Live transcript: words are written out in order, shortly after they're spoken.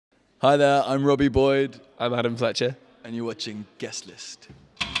Hi there, I'm Robbie Boyd. I'm Adam Fletcher. And you're watching Guest List.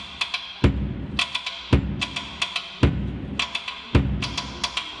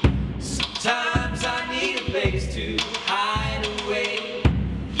 Sometimes I need a place to hide away,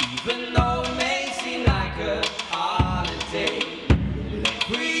 even though it may seem like a holiday.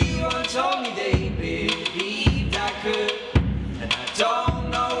 Everyone told me they believed I could, and I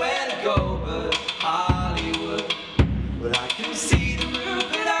don't know where to go but Hollywood. Well, I can see the moon,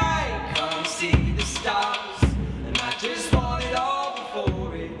 but I can't see the stars, and I just want it all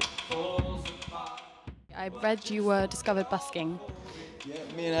before it falls apart. I read you were discovered busking. Yeah,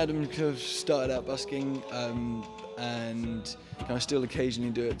 me and Adam kind of started out busking and kind of still occasionally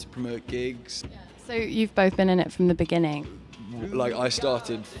do it to promote gigs. So you've both been in it from the beginning. Like I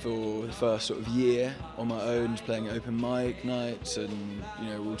started for the first sort of year on my own, just playing open mic nights and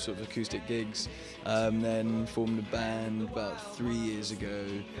all sort of acoustic gigs. Then formed a band about 3 years ago,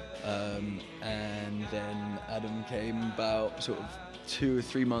 and then Adam came about sort of 2 or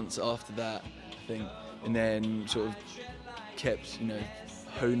 3 months after that, I think, and then sort of kept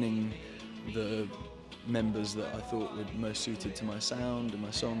honing the members that I thought were most suited to my sound and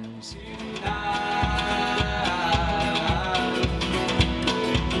my songs.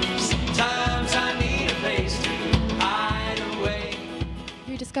 Sometimes I need a place to hide away.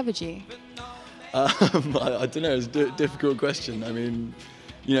 Who discovered you? I don't know, it's a difficult question. I mean,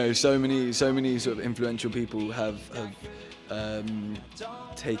 so many sort of influential people have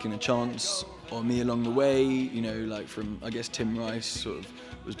taken a chance on me along the way, like from, I guess, Tim Rice sort of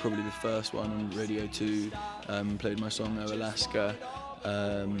was probably the first one on Radio 2, played my song Oh Alaska,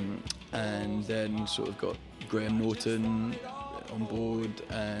 and then sort of got Graham Norton on board,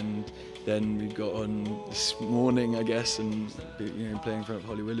 and then we got on this morning, I guess, and playing in front of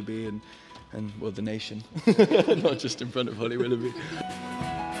Holly Willoughby and well, the nation, not just in front of Holly Willoughby.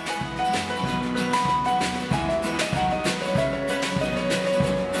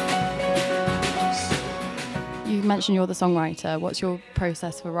 You mentioned you're the songwriter. What's your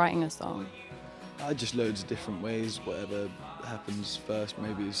process for writing a song? Just loads of different ways, whatever happens first.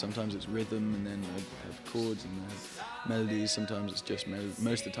 Maybe sometimes it's rhythm and then I have chords and I have melodies. Sometimes it's just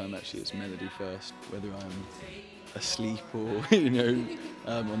most of the time actually it's melody first, whether I'm asleep or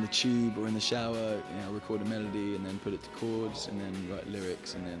on the tube or in the shower. I record a melody and then put it to chords and then write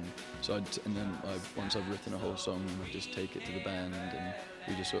lyrics, and then once I've written a whole song, I just take it to the band and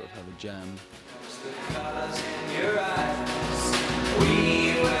we just sort of have a jam. The colors in your eyes,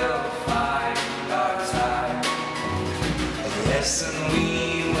 we will find our time. Yes, and we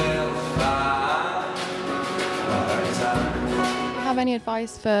will find our time. Do you have any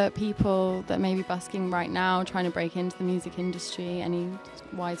advice for people that may be busking right now, trying to break into the music industry? Any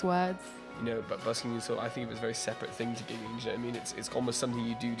wise words? But busking is I think of it as a very separate thing to gigging. Do you know what I mean? It's almost something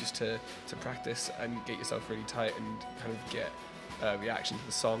you do just to practice and get yourself really tight and kind of get reaction to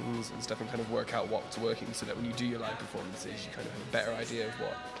the songs and stuff, and kind of work out what's working, so that when you do your live performances, you kind of have a better idea of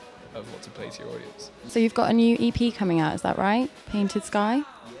what to play to your audience. So you've got a new EP coming out, is that right? Painted Sky? Do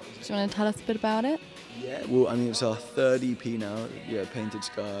you want to tell us a bit about it? Yeah, well, I mean, it's our third EP now, Painted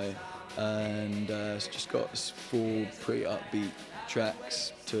Sky, and it's just got 4 pretty upbeat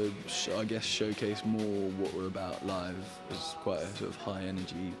tracks to, I guess, showcase more what we're about live as quite a sort of high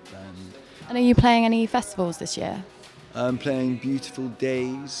energy band. And are you playing any festivals this year? I'm playing Beautiful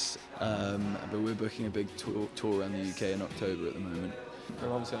Days, but we're booking a big tour around the UK in October at the moment. And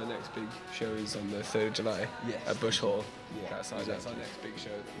obviously our next big show is on the 3rd of July at Bush Hall. Yeah, that's our next big show.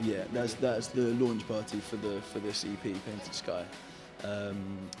 Yeah, that's the launch party for this EP, Painted Sky.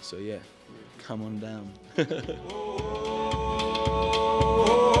 So yeah, come on down.